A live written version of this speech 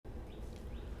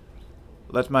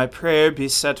Let my prayer be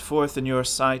set forth in your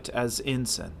sight as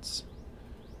incense,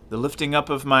 the lifting up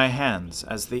of my hands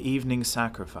as the evening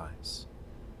sacrifice.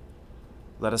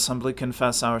 Let us humbly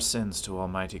confess our sins to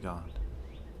Almighty God.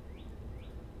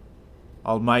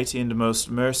 Almighty and most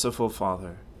merciful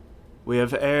Father, we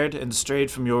have erred and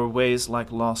strayed from your ways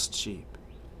like lost sheep.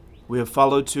 We have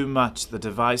followed too much the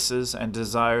devices and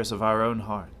desires of our own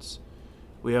hearts.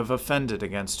 We have offended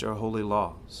against your holy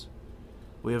laws.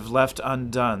 We have left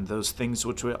undone those things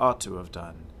which we ought to have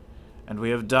done, and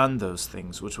we have done those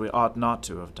things which we ought not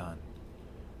to have done.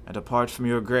 And apart from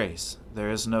your grace, there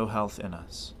is no health in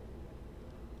us.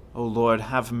 O Lord,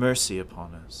 have mercy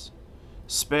upon us.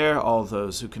 Spare all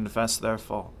those who confess their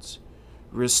faults.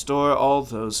 Restore all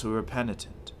those who are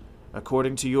penitent,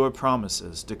 according to your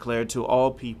promises declared to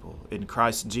all people in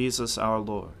Christ Jesus our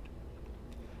Lord.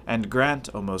 And grant,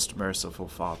 O most merciful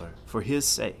Father, for his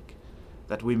sake,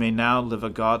 that we may now live a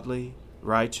godly,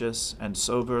 righteous, and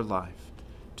sober life,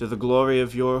 to the glory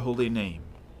of your holy name.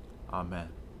 Amen.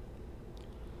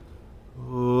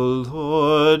 O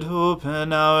Lord,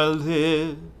 open our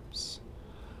lips,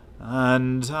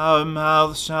 and our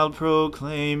mouth shall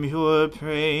proclaim your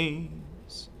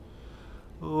praise.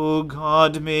 O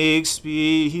God, make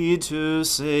speed to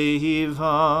save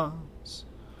us.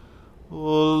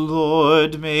 O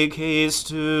Lord, make haste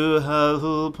to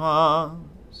help us.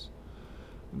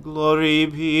 Glory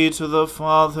be to the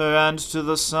Father, and to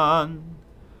the Son,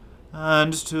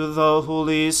 and to the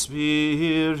Holy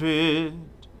Spirit,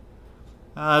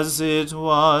 as it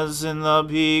was in the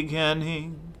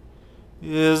beginning,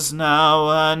 is now,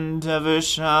 and ever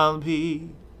shall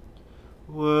be,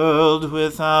 world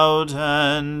without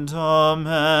end.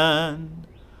 Amen.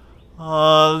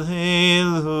 Alleluia.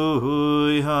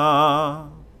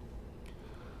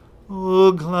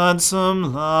 O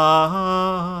gladsome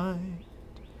light,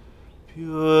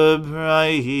 pure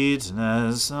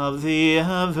brightness of the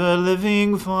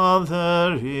ever-living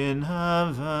Father in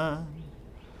heaven,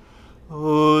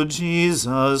 O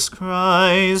Jesus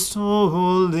Christ,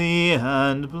 holy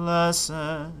and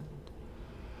blessed,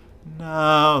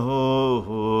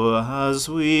 now as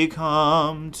we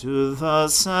come to the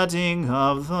setting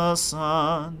of the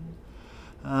sun,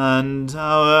 and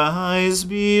our eyes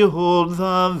behold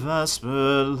the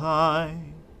vesper light,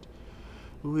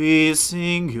 we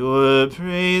sing your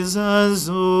praises,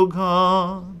 O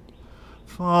God,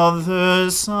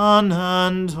 Father, Son,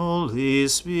 and Holy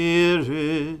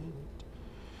Spirit.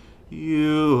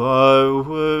 You are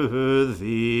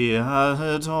worthy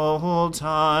at all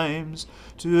times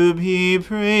to be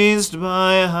praised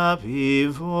by happy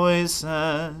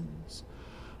voices,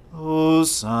 O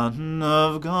Son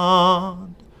of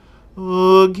God,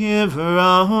 O Giver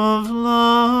of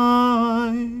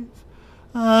life,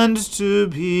 and to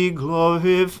be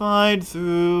glorified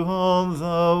through all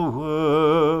the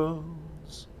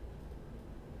worlds.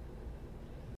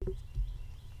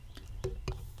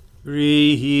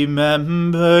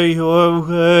 Remember your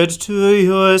word to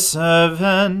your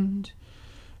servant,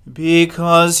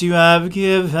 because you have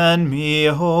given me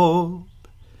hope.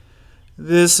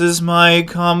 This is my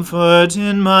comfort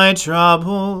in my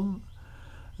trouble,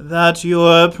 that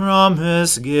your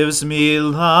promise gives me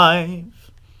life.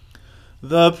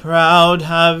 The proud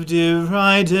have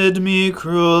derided me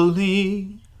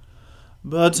cruelly,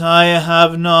 but I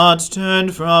have not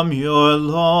turned from your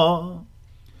law.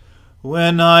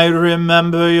 When I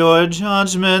remember your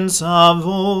judgments of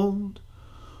old,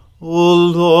 O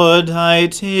Lord, I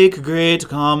take great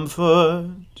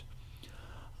comfort.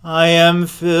 I am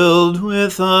filled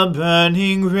with a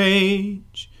burning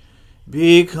rage,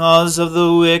 because of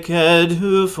the wicked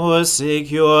who forsake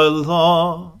your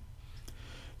law.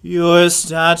 Your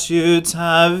statutes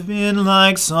have been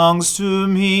like songs to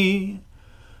me,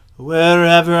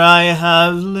 wherever I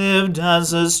have lived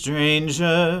as a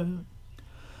stranger.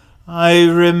 I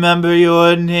remember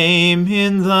your name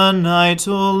in the night,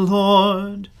 O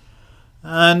Lord,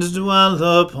 and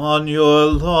dwell upon your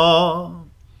law.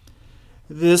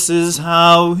 This is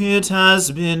how it has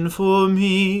been for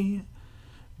me,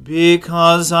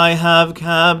 because I have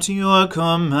kept your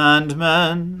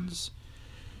commandments.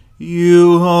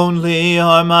 You only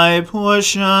are my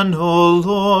portion, O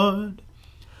Lord.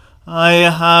 I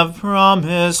have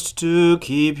promised to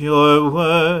keep your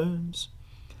words.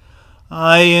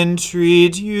 I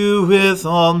entreat you with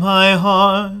all my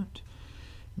heart.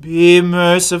 Be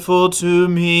merciful to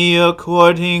me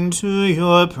according to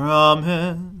your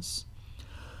promise.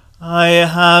 I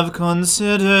have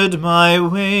considered my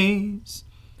ways,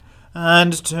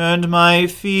 and turned my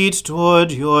feet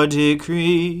toward your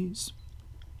decrees.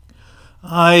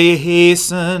 I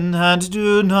hasten and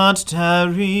do not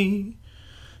tarry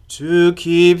to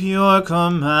keep your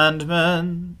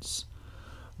commandments.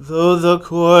 Though the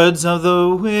cords of the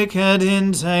wicked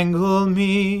entangle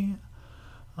me,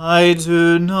 I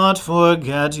do not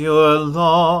forget your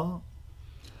law.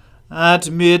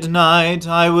 At midnight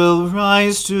I will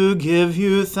rise to give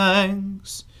you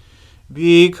thanks,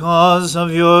 because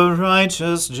of your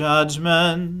righteous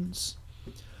judgments.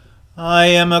 I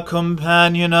am a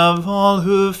companion of all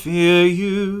who fear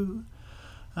you,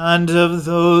 and of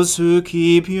those who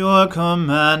keep your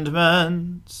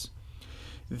commandments.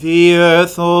 The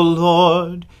earth, O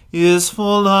Lord, is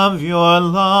full of your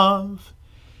love.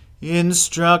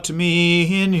 Instruct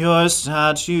me in your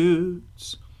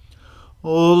statutes.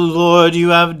 O Lord, you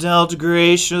have dealt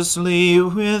graciously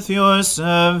with your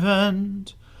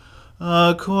servant,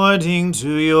 according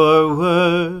to your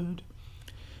word.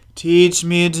 Teach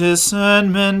me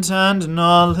discernment and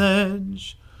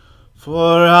knowledge,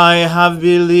 for I have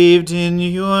believed in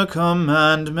your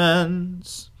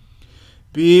commandments.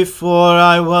 Before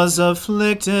I was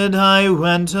afflicted, I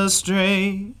went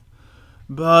astray,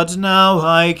 but now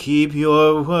I keep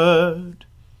your word.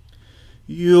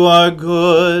 You are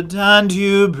good, and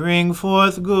you bring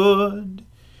forth good.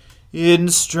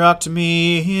 Instruct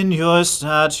me in your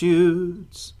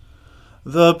statutes.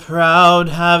 The proud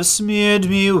have smeared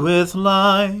me with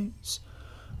lies,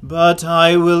 but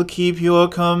I will keep your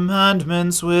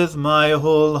commandments with my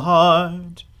whole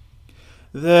heart.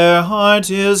 Their heart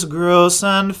is gross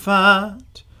and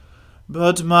fat,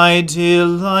 but my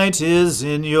delight is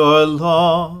in your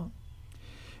law.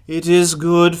 It is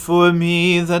good for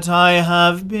me that I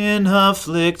have been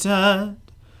afflicted,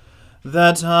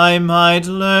 that I might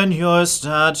learn your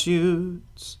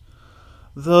statutes.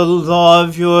 The law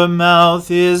of your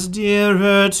mouth is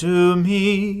dearer to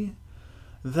me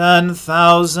than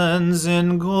thousands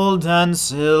in gold and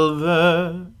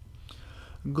silver.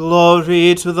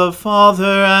 Glory to the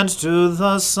Father, and to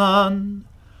the Son,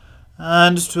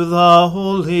 and to the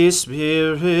Holy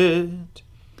Spirit,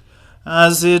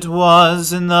 as it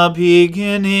was in the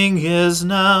beginning, is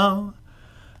now,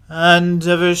 and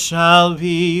ever shall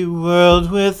be,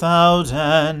 world without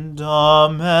end.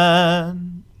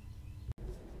 Amen.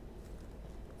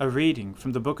 A reading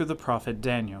from the book of the prophet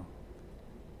Daniel.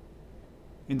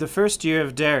 In the first year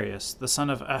of Darius, the son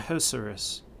of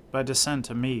Ahasuerus, by descent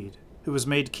a Mede, who was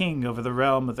made king over the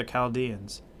realm of the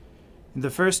Chaldeans, in the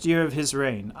first year of his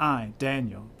reign, I,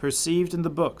 Daniel, perceived in the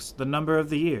books the number of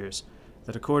the years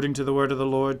that, according to the word of the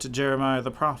Lord to Jeremiah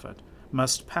the prophet,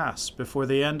 must pass before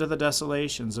the end of the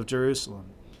desolations of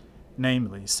Jerusalem,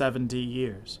 namely 70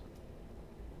 years.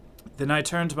 Then I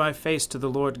turned my face to the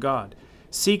Lord God,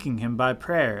 seeking him by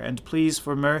prayer and pleas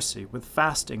for mercy, with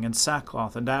fasting and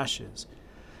sackcloth and ashes.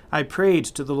 I prayed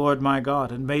to the Lord my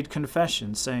God, and made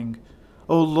confession, saying,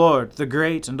 O Lord, the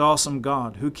great and awesome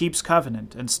God, who keeps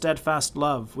covenant and steadfast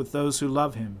love with those who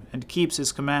love him, and keeps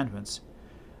his commandments,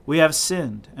 we have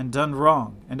sinned and done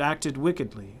wrong, and acted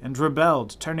wickedly, and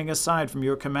rebelled, turning aside from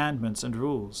your commandments and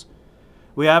rules.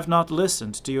 We have not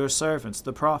listened to your servants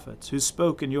the prophets, who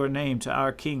spoke in your name to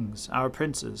our kings, our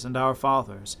princes, and our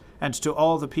fathers, and to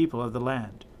all the people of the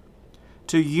land.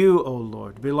 To you, O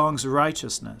Lord, belongs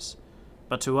righteousness,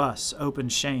 but to us open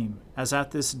shame, as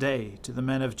at this day to the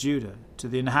men of Judah, to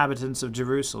the inhabitants of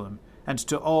Jerusalem, and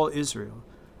to all Israel,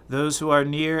 those who are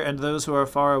near and those who are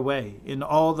far away, in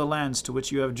all the lands to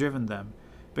which you have driven them,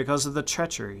 because of the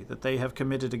treachery that they have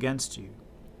committed against you.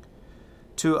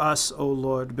 To us, O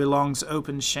Lord, belongs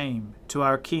open shame, to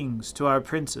our kings, to our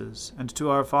princes, and to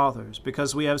our fathers,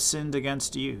 because we have sinned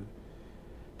against you.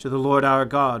 To the Lord our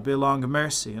God belong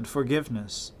mercy and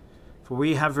forgiveness, for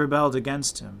we have rebelled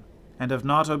against him, and have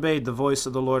not obeyed the voice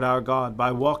of the Lord our God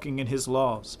by walking in his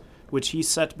laws, which he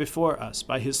set before us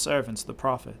by his servants the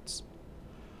prophets.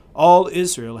 All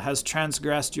Israel has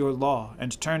transgressed your law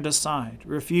and turned aside,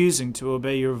 refusing to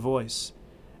obey your voice,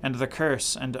 and the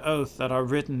curse and oath that are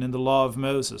written in the law of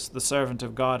Moses, the servant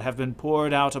of God, have been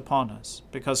poured out upon us,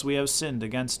 because we have sinned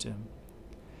against him.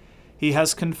 He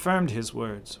has confirmed his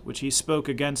words, which he spoke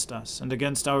against us and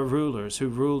against our rulers who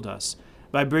ruled us,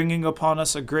 by bringing upon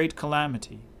us a great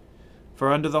calamity.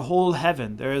 For under the whole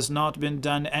heaven there has not been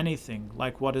done anything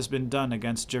like what has been done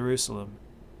against Jerusalem.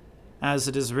 As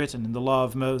it is written in the law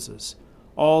of Moses,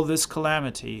 all this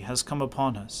calamity has come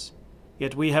upon us.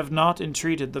 Yet we have not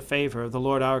entreated the favor of the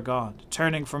Lord our God,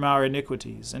 turning from our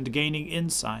iniquities and gaining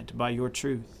insight by your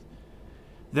truth.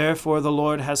 Therefore the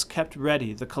Lord has kept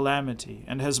ready the calamity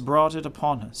and has brought it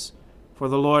upon us. For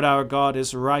the Lord our God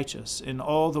is righteous in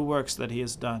all the works that he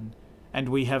has done, and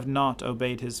we have not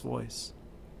obeyed his voice.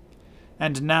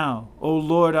 And now, O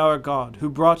Lord our God, who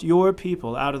brought your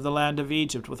people out of the land of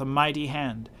Egypt with a mighty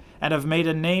hand, and have made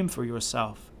a name for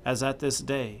yourself, as at this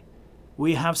day.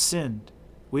 We have sinned,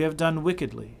 we have done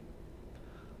wickedly.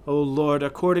 O Lord,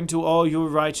 according to all your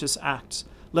righteous acts,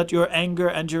 let your anger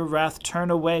and your wrath turn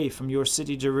away from your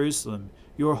city Jerusalem,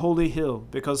 your holy hill,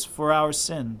 because for our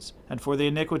sins and for the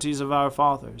iniquities of our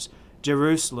fathers,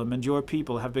 Jerusalem and your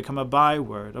people have become a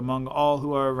byword among all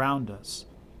who are around us.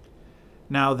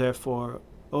 Now therefore,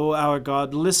 O our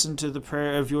God, listen to the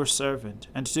prayer of your servant,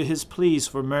 and to his pleas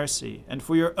for mercy, and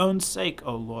for your own sake,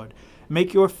 O Lord,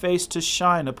 make your face to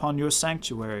shine upon your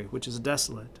sanctuary, which is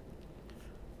desolate.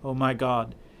 O my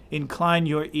God, incline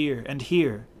your ear and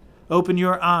hear. Open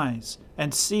your eyes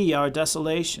and see our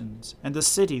desolations, and the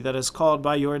city that is called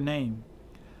by your name.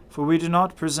 For we do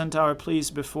not present our pleas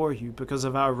before you because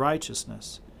of our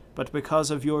righteousness, but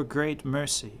because of your great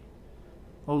mercy.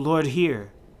 O Lord,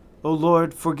 hear. O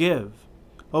Lord, forgive.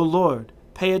 O Lord,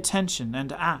 pay attention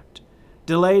and act.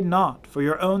 Delay not for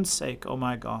your own sake, O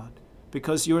my God,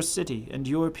 because your city and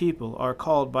your people are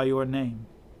called by your name.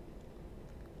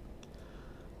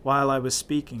 While I was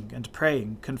speaking and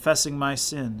praying, confessing my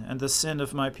sin and the sin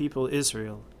of my people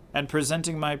Israel, and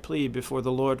presenting my plea before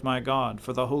the Lord my God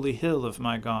for the holy hill of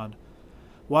my God,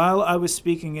 while I was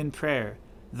speaking in prayer,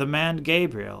 the man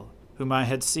Gabriel, whom I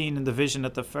had seen in the vision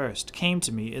at the first, came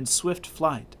to me in swift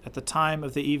flight at the time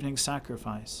of the evening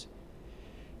sacrifice.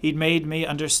 He made me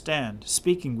understand,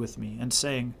 speaking with me and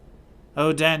saying,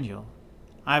 O Daniel,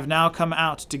 I have now come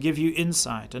out to give you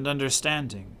insight and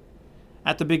understanding.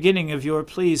 At the beginning of your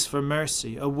pleas for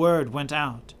mercy, a word went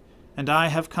out, and I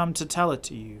have come to tell it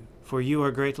to you, for you are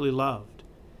greatly loved.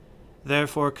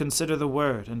 Therefore consider the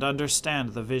word and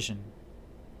understand the vision.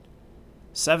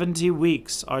 70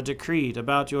 weeks are decreed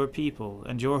about your people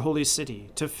and your holy city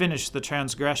to finish the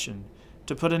transgression,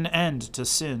 to put an end to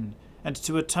sin, and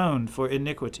to atone for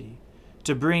iniquity,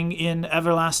 to bring in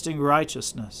everlasting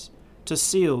righteousness, to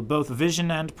seal both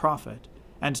vision and prophet,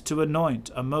 and to anoint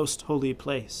a most holy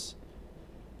place.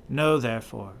 Know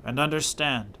therefore, and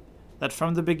understand, that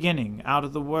from the beginning out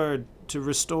of the word to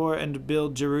restore and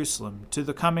build Jerusalem, to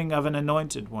the coming of an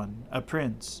anointed one, a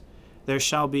prince, there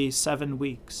shall be 7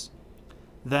 weeks.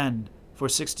 Then, for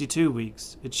 62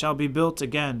 weeks, it shall be built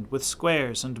again with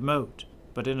squares and moat,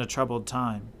 but in a troubled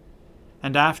time.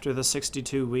 And after the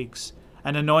 62 weeks,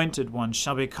 an anointed one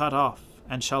shall be cut off,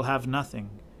 and shall have nothing.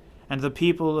 And the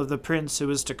people of the prince who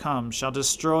is to come shall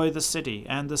destroy the city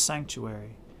and the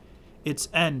sanctuary. Its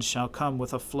end shall come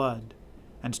with a flood,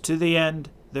 and to the end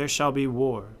there shall be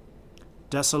war.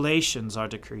 Desolations are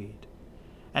decreed.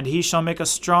 And he shall make a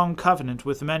strong covenant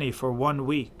with many for 1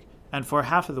 week, and for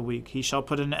half of the week he shall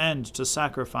put an end to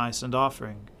sacrifice and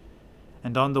offering.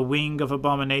 And on the wing of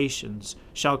abominations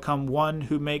shall come one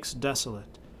who makes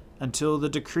desolate, until the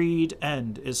decreed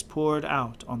end is poured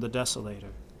out on the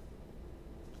desolator.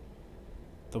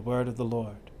 The word of the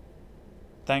Lord.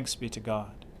 Thanks be to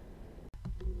God.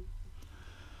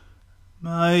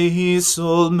 My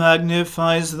soul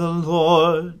magnifies the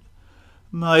Lord.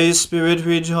 My spirit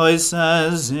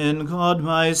rejoices in God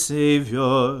my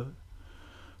Saviour.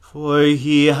 For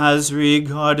he has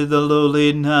regarded the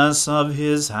lowliness of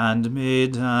his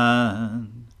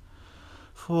handmaiden.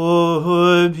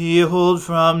 For behold,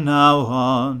 from now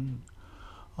on,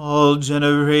 all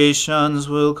generations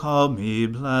will call me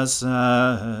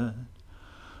blessed.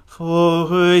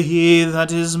 For he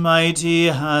that is mighty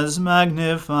has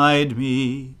magnified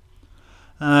me,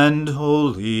 and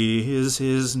holy is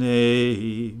his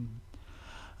name.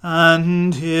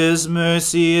 And his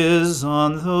mercy is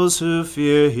on those who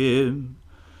fear him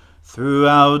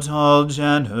throughout all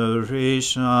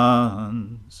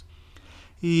generations.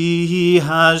 He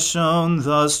has shown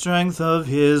the strength of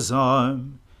his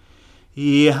arm.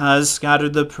 He has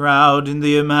scattered the proud in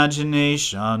the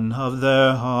imagination of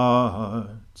their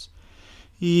hearts.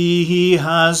 He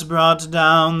has brought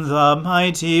down the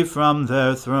mighty from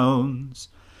their thrones,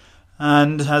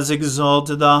 and has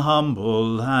exalted the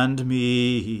humble and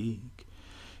meek.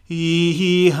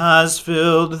 He has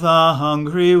filled the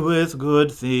hungry with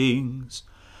good things,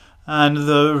 and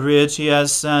the rich he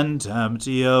has sent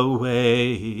empty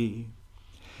away.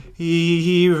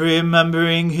 He,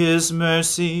 remembering his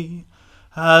mercy,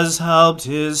 has helped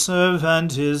his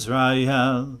servant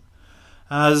Israel,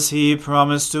 as he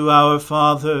promised to our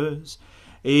fathers,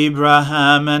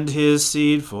 Abraham and his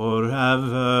seed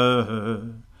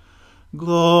forever.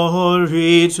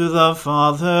 Glory to the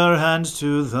Father, and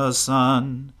to the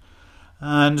Son,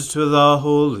 and to the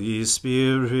Holy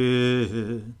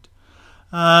Spirit,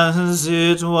 as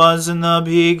it was in the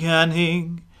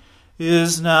beginning,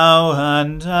 is now,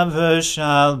 and ever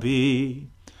shall be,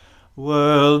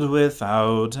 world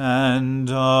without end.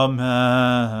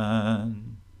 Amen.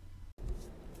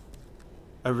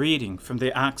 A reading from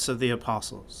the Acts of the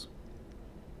Apostles.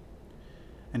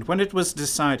 And when it was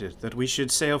decided that we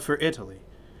should sail for Italy,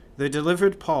 they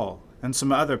delivered Paul and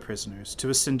some other prisoners to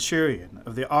a centurion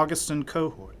of the Augustan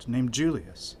cohort named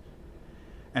Julius.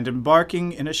 And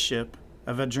embarking in a ship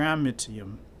of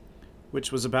Adramyttium,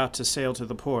 which was about to sail to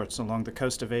the ports along the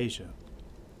coast of Asia,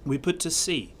 we put to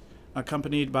sea,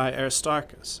 accompanied by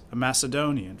Aristarchus, a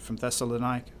Macedonian from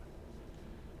Thessalonica.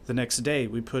 The next day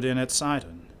we put in at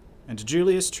Sidon, and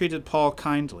Julius treated Paul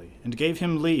kindly, and gave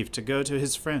him leave to go to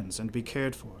his friends and be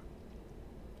cared for.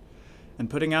 And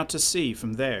putting out to sea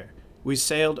from there, we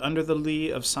sailed under the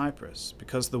lee of Cyprus,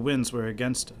 because the winds were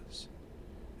against us.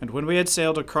 And when we had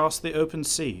sailed across the open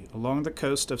sea, along the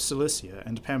coast of Cilicia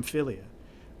and Pamphylia,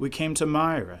 we came to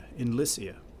Myra in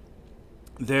Lycia.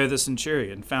 There the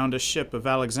centurion found a ship of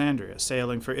Alexandria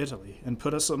sailing for Italy, and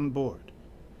put us on board.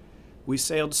 We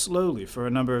sailed slowly for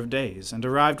a number of days, and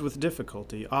arrived with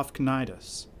difficulty off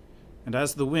Cnidus. And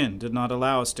as the wind did not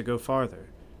allow us to go farther,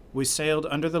 we sailed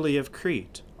under the lee of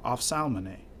Crete, off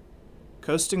Salmone.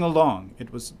 Coasting along,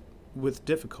 it was with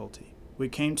difficulty, we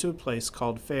came to a place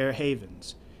called Fair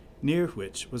Havens, near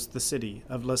which was the city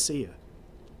of Lasea.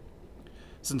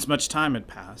 Since much time had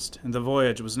passed, and the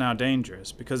voyage was now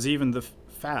dangerous, because even the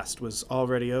fast was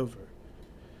already over,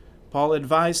 Paul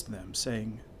advised them,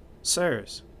 saying,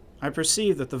 Sirs, I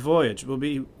perceive that the voyage will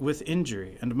be with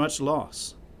injury and much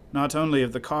loss, not only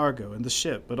of the cargo and the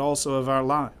ship, but also of our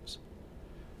lives.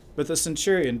 But the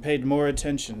centurion paid more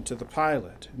attention to the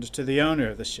pilot and to the owner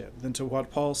of the ship than to what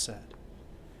Paul said.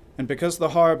 And because the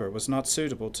harbor was not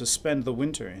suitable to spend the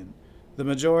winter in, the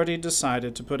majority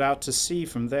decided to put out to sea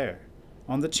from there,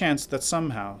 on the chance that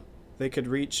somehow they could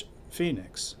reach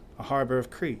Phoenix, a harbor of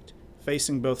Crete,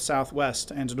 facing both southwest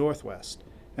and northwest,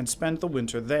 and spend the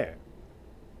winter there.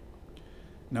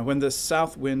 Now when the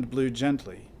south wind blew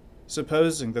gently,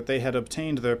 supposing that they had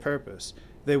obtained their purpose,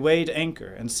 they weighed anchor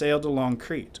and sailed along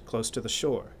Crete, close to the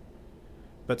shore.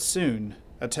 But soon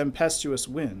a tempestuous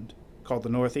wind, called the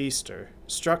northeaster,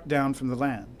 struck down from the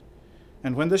land,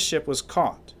 and when the ship was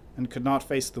caught and could not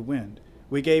face the wind,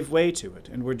 we gave way to it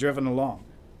and were driven along.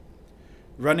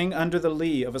 Running under the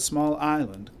lee of a small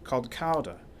island called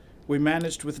Cauda, we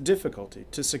managed with difficulty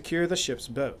to secure the ship's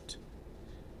boat.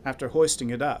 After hoisting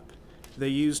it up, they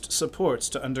used supports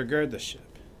to undergird the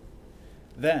ship.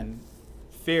 Then,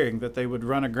 fearing that they would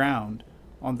run aground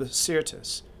on the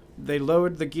Syrtis, they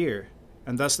lowered the gear,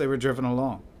 and thus they were driven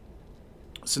along.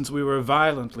 Since we were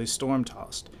violently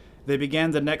storm-tossed, they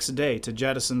began the next day to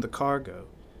jettison the cargo,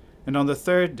 and on the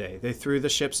third day they threw the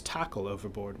ship's tackle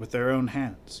overboard with their own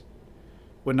hands.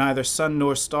 When neither sun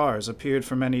nor stars appeared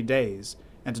for many days,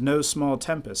 and no small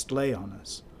tempest lay on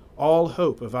us, all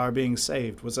hope of our being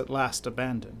saved was at last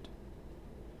abandoned.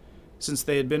 Since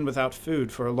they had been without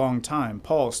food for a long time,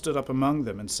 Paul stood up among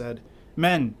them and said,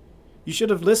 Men, you should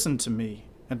have listened to me,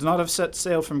 and not have set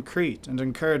sail from Crete and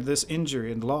incurred this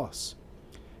injury and loss.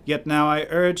 Yet now I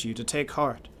urge you to take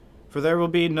heart, for there will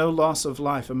be no loss of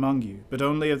life among you, but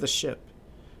only of the ship.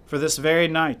 For this very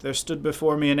night there stood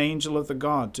before me an angel of the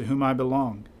God to whom I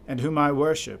belong, and whom I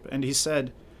worship, and he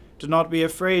said, Do not be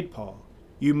afraid, Paul,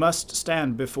 you must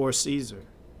stand before Caesar.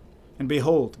 And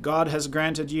behold, God has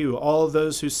granted you all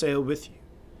those who sail with you.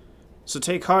 So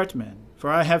take heart, men, for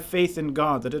I have faith in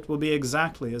God that it will be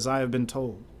exactly as I have been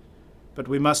told. But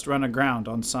we must run aground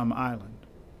on some island.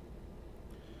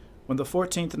 When the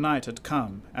 14th night had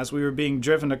come, as we were being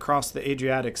driven across the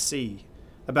Adriatic Sea,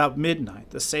 about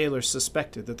midnight the sailors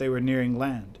suspected that they were nearing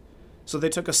land. So they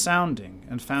took a sounding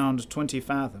and found 20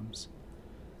 fathoms.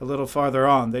 A little farther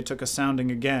on they took a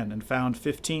sounding again and found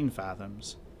 15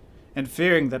 fathoms. And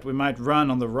fearing that we might run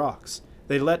on the rocks,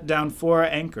 they let down 4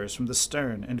 anchors from the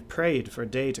stern and prayed for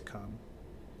day to come.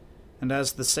 And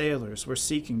as the sailors were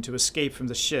seeking to escape from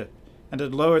the ship, and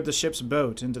had lowered the ship's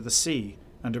boat into the sea,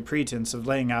 under pretense of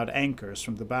laying out anchors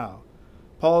from the bow,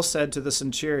 Paul said to the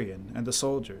centurion and the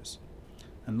soldiers,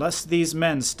 Unless these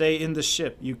men stay in the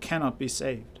ship, you cannot be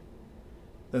saved.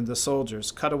 Then the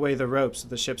soldiers cut away the ropes of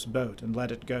the ship's boat and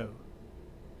let it go.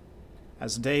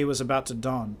 As day was about to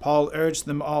dawn, Paul urged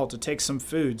them all to take some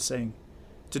food, saying,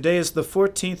 Today is the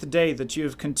 14th day that you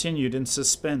have continued in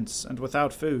suspense and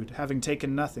without food, having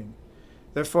taken nothing.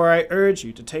 Therefore I urge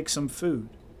you to take some food,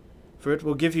 for it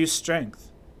will give you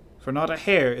strength, for not a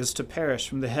hair is to perish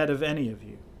from the head of any of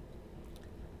you.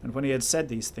 And when he had said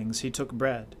these things, he took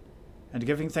bread, and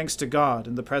giving thanks to God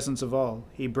in the presence of all,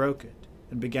 he broke it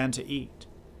and began to eat.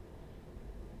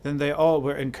 Then they all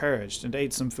were encouraged and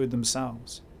ate some food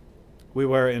themselves. We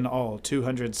were in all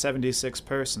 276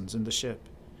 persons in the ship.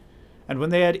 And when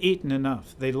they had eaten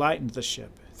enough, they lightened the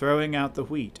ship, throwing out the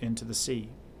wheat into the sea.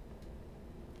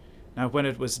 Now when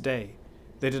it was day,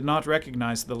 they did not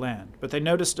recognize the land, but they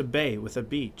noticed a bay with a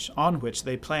beach, on which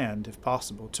they planned, if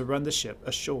possible, to run the ship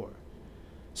ashore.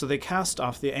 So they cast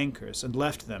off the anchors and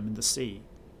left them in the sea,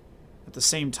 at the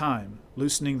same time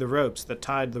loosening the ropes that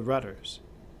tied the rudders.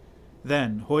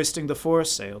 Then, hoisting the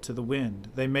foresail to the wind,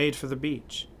 they made for the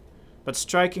beach. But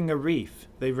striking a reef,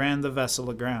 they ran the vessel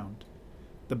aground.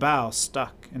 The bow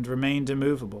stuck and remained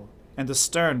immovable, and the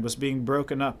stern was being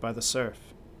broken up by the surf.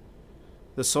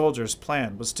 The soldiers'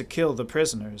 plan was to kill the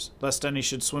prisoners, lest any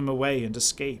should swim away and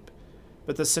escape.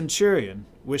 But the centurion,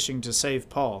 wishing to save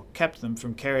Paul, kept them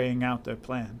from carrying out their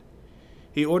plan.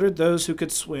 He ordered those who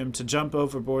could swim to jump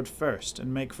overboard first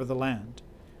and make for the land,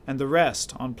 and the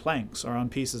rest on planks or on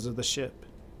pieces of the ship.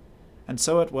 And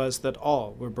so it was that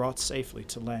all were brought safely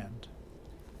to land.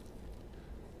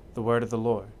 The word of the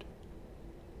Lord.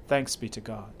 Thanks be to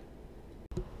God.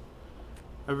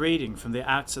 A reading from the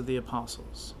Acts of the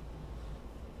Apostles.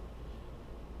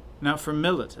 Now from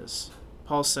Miletus,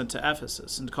 Paul sent to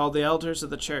Ephesus, and called the elders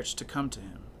of the church to come to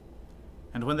him.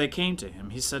 And when they came to him,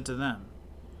 he said to them,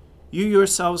 You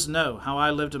yourselves know how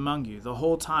I lived among you the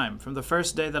whole time from the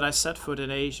first day that I set foot in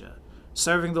Asia,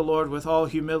 serving the Lord with all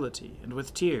humility, and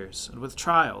with tears, and with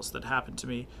trials that happened to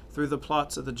me through the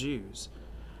plots of the Jews,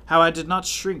 how I did not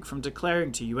shrink from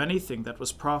declaring to you anything that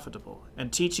was profitable,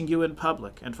 and teaching you in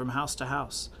public and from house to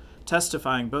house,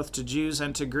 testifying both to Jews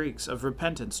and to Greeks of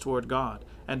repentance toward God,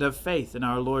 and of faith in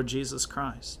our Lord Jesus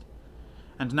Christ.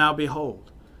 And now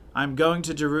behold, I am going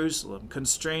to Jerusalem,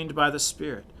 constrained by the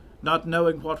Spirit, not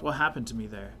knowing what will happen to me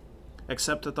there,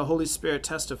 except that the Holy Spirit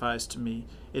testifies to me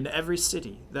in every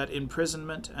city that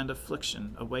imprisonment and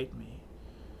affliction await me.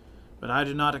 But I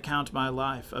do not account my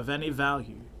life of any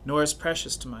value, nor as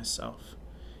precious to myself,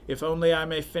 if only I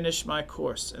may finish my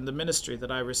course in the ministry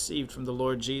that I received from the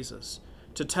Lord Jesus,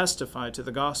 to testify to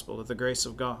the gospel of the grace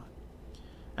of God.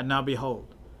 And now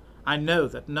behold, I know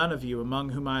that none of you among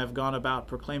whom I have gone about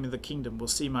proclaiming the kingdom will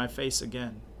see my face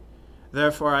again.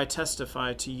 Therefore I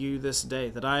testify to you this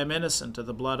day that I am innocent of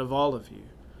the blood of all of you,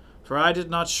 for I did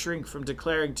not shrink from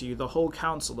declaring to you the whole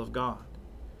counsel of God.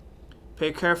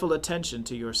 Pay careful attention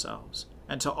to yourselves,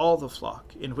 and to all the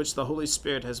flock, in which the Holy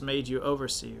Spirit has made you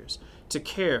overseers, to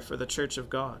care for the church of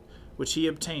God, which he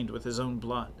obtained with his own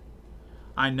blood.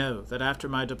 I know that after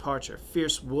my departure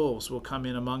fierce wolves will come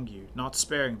in among you, not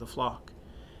sparing the flock.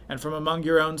 And from among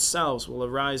your own selves will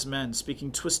arise men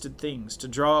speaking twisted things to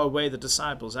draw away the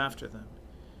disciples after them.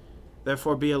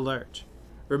 Therefore be alert,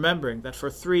 remembering that for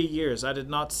 3 years I did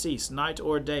not cease night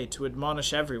or day to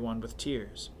admonish everyone with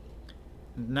tears.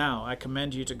 And now I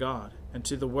commend you to God, and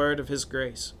to the word of his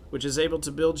grace, which is able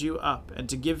to build you up, and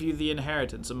to give you the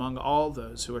inheritance among all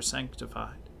those who are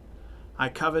sanctified. I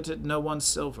coveted no one's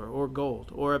silver or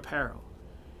gold or apparel.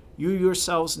 You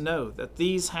yourselves know that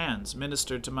these hands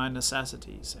ministered to my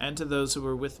necessities, and to those who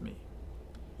were with me.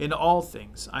 In all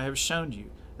things I have shown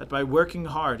you that by working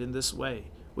hard in this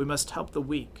way we must help the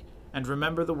weak, and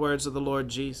remember the words of the Lord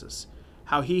Jesus,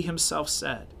 how he himself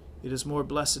said, It is more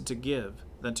blessed to give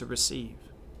than to receive.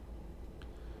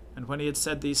 And when he had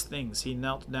said these things, he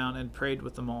knelt down and prayed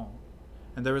with them all,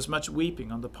 and there was much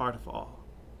weeping on the part of all.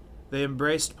 They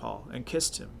embraced Paul and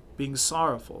kissed him, being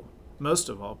sorrowful, most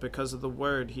of all because of the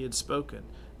word he had spoken,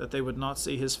 that they would not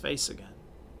see his face again.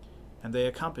 And they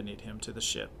accompanied him to the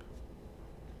ship.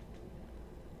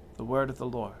 The word of the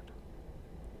Lord.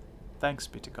 Thanks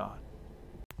be to God.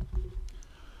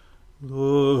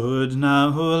 Lord, now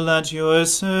let your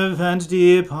servant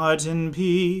depart in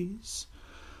peace,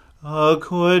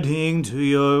 according to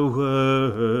your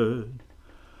word.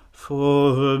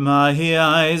 For my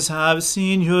eyes have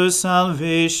seen your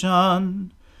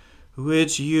salvation,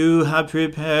 which you have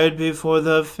prepared before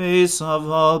the face of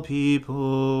all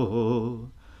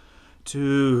people,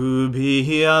 to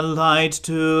be a light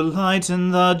to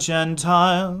lighten the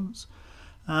Gentiles,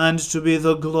 and to be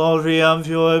the glory of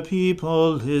your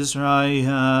people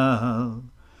Israel.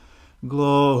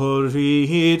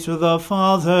 Glory to the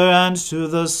Father, and to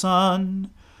the Son,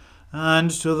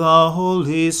 and to the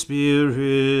Holy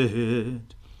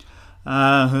Spirit,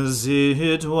 as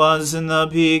it was in the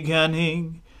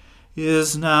beginning,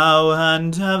 is now,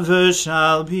 and ever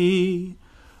shall be,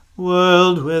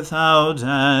 world without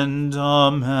end.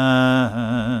 Amen.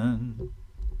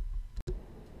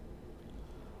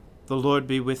 The Lord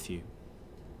be with you.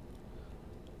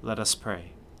 Let us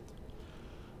pray.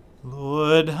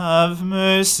 Lord, have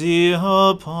mercy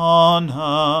upon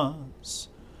us.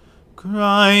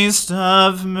 Christ,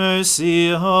 have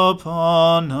mercy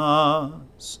upon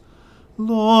us.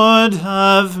 Lord,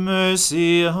 have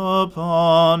mercy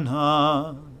upon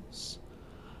us.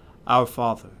 Our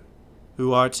Father,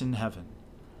 who art in heaven,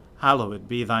 hallowed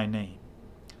be thy name.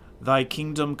 Thy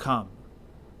kingdom come,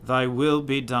 thy will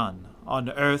be done,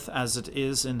 on earth as it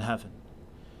is in heaven.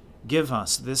 Give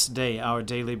us this day our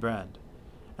daily bread,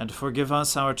 and forgive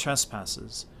us our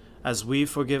trespasses, as we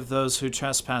forgive those who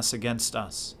trespass against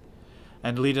us.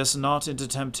 And lead us not into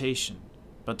temptation,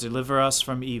 but deliver us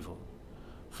from evil.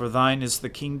 For thine is the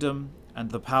kingdom, and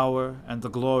the power, and the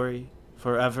glory,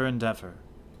 forever and ever.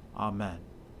 Amen.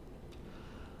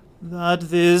 That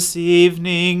this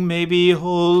evening may be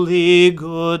holy,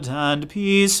 good, and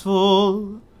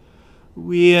peaceful,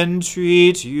 we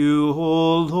entreat you,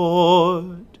 O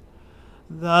Lord,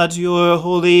 that your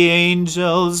holy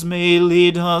angels may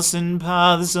lead us in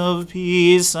paths of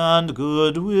peace and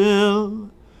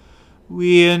goodwill.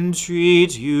 We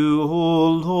entreat you, O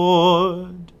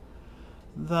Lord,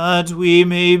 that we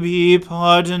may be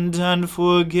pardoned and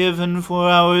forgiven for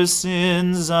our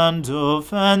sins and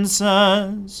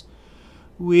offenses.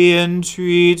 We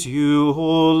entreat you,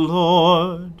 O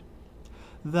Lord,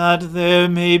 that there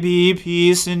may be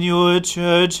peace in your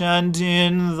church and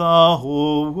in the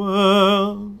whole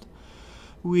world.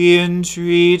 We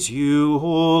entreat you,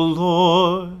 O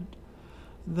Lord,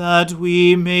 that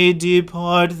we may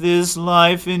depart this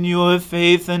life in your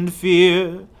faith and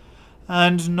fear,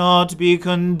 and not be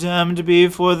condemned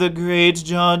before the great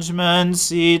judgment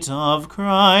seat of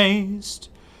Christ.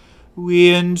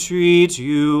 We entreat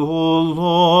you, O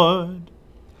Lord,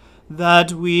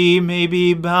 that we may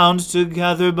be bound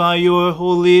together by your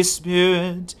Holy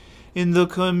Spirit in the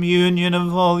communion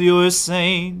of all your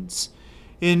saints,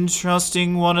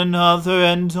 entrusting one another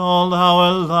and all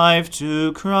our life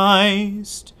to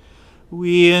Christ.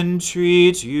 We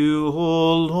entreat you,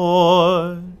 O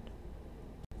Lord.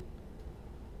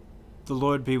 The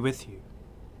Lord be with you.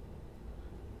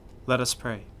 Let us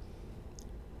pray.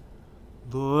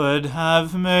 Lord,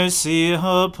 have mercy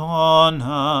upon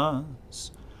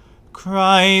us.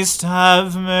 Christ,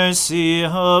 have mercy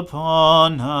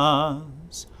upon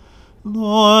us.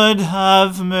 Lord,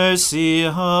 have mercy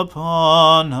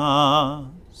upon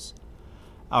us.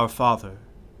 Our Father,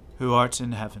 who art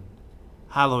in heaven,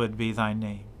 hallowed be thy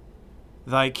name.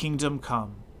 Thy kingdom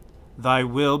come, thy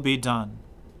will be done,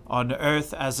 on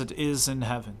earth as it is in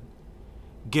heaven.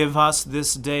 Give us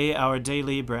this day our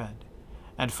daily bread,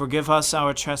 and forgive us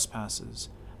our trespasses,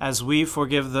 as we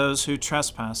forgive those who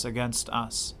trespass against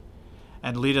us.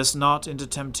 And lead us not into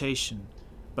temptation,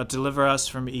 but deliver us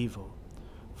from evil.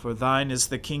 For thine is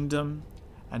the kingdom,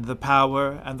 and the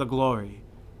power, and the glory,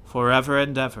 forever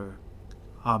and ever.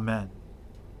 Amen.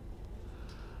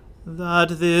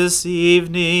 That this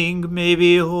evening may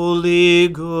be holy,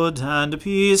 good, and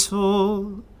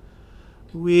peaceful,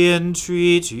 we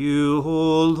entreat you,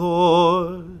 O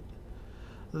Lord,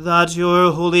 that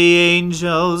your holy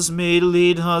angels may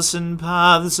lead us in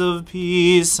paths of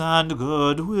peace and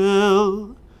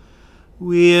goodwill.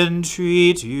 We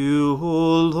entreat you,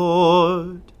 O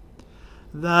Lord,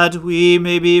 that we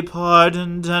may be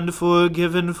pardoned and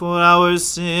forgiven for our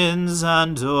sins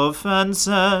and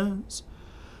offenses.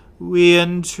 We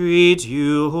entreat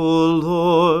you, O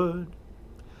Lord,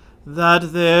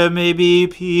 that there may be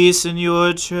peace in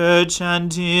your church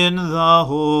and in the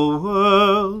whole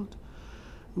world.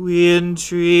 We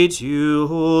entreat you,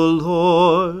 O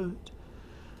Lord,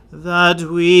 that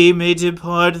we may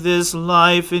depart this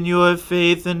life in your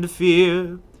faith and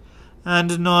fear,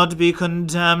 and not be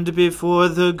condemned before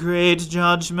the great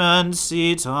judgment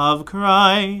seat of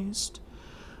Christ.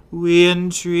 We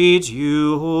entreat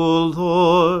you, O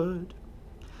Lord,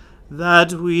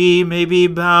 that we may be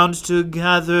bound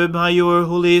together by your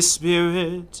Holy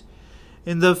Spirit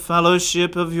in the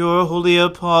fellowship of your holy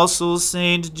apostle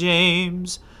Saint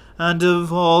James, and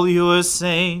of all your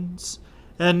saints,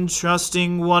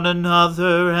 entrusting one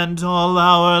another and all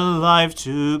our life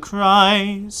to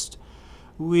Christ.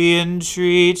 We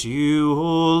entreat you,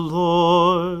 O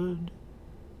Lord.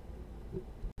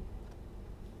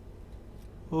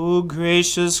 O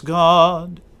gracious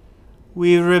God,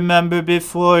 we remember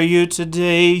before you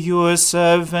today your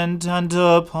servant and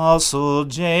apostle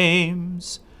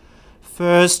James,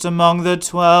 first among the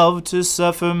 12 to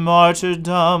suffer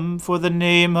martyrdom for the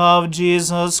name of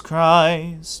Jesus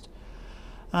Christ.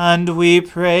 And we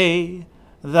pray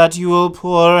that you will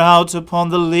pour out upon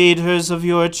the leaders of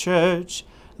your church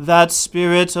that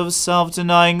spirit of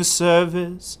self-denying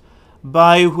service,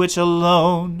 by which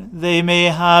alone they may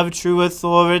have true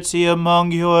authority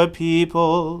among your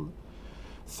people.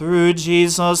 Through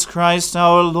Jesus Christ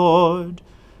our Lord,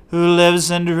 who lives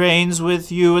and reigns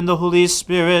with you in the Holy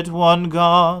Spirit, one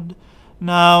God,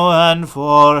 now and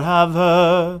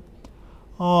forever.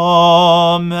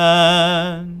 Amen.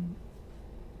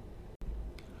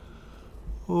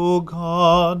 O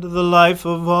God, the life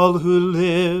of all who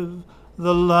live,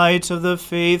 the light of the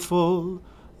faithful,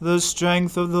 the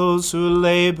strength of those who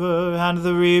labor, and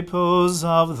the repose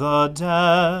of the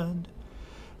dead,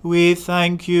 we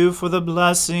thank you for the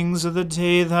blessings of the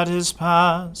day that is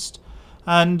past,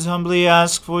 and humbly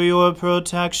ask for your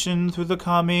protection through the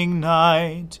coming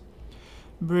night.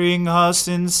 Bring us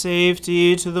in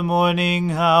safety to the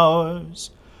morning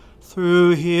hours.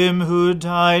 Through him who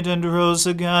died and rose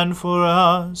again for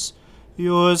us,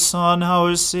 your Son,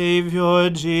 our Savior,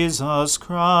 Jesus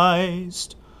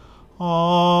Christ.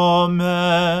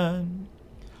 Amen.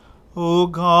 O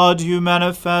God, you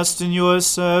manifest in your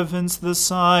servants the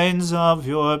signs of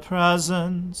your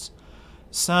presence.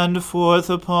 Send forth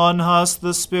upon us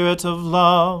the Spirit of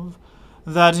love,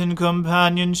 that in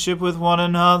companionship with one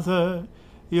another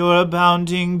your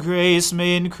abounding grace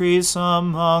may increase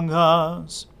among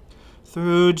us.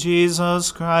 Through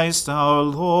Jesus Christ our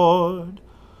Lord.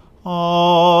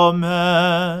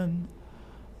 Amen.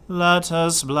 Let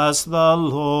us bless the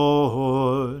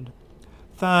Lord.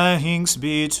 Thanks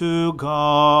be to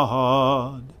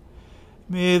God.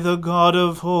 May the God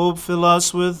of hope fill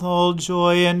us with all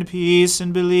joy and peace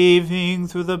in believing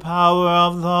through the power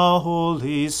of the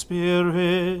Holy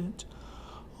Spirit.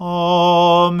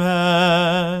 Amen.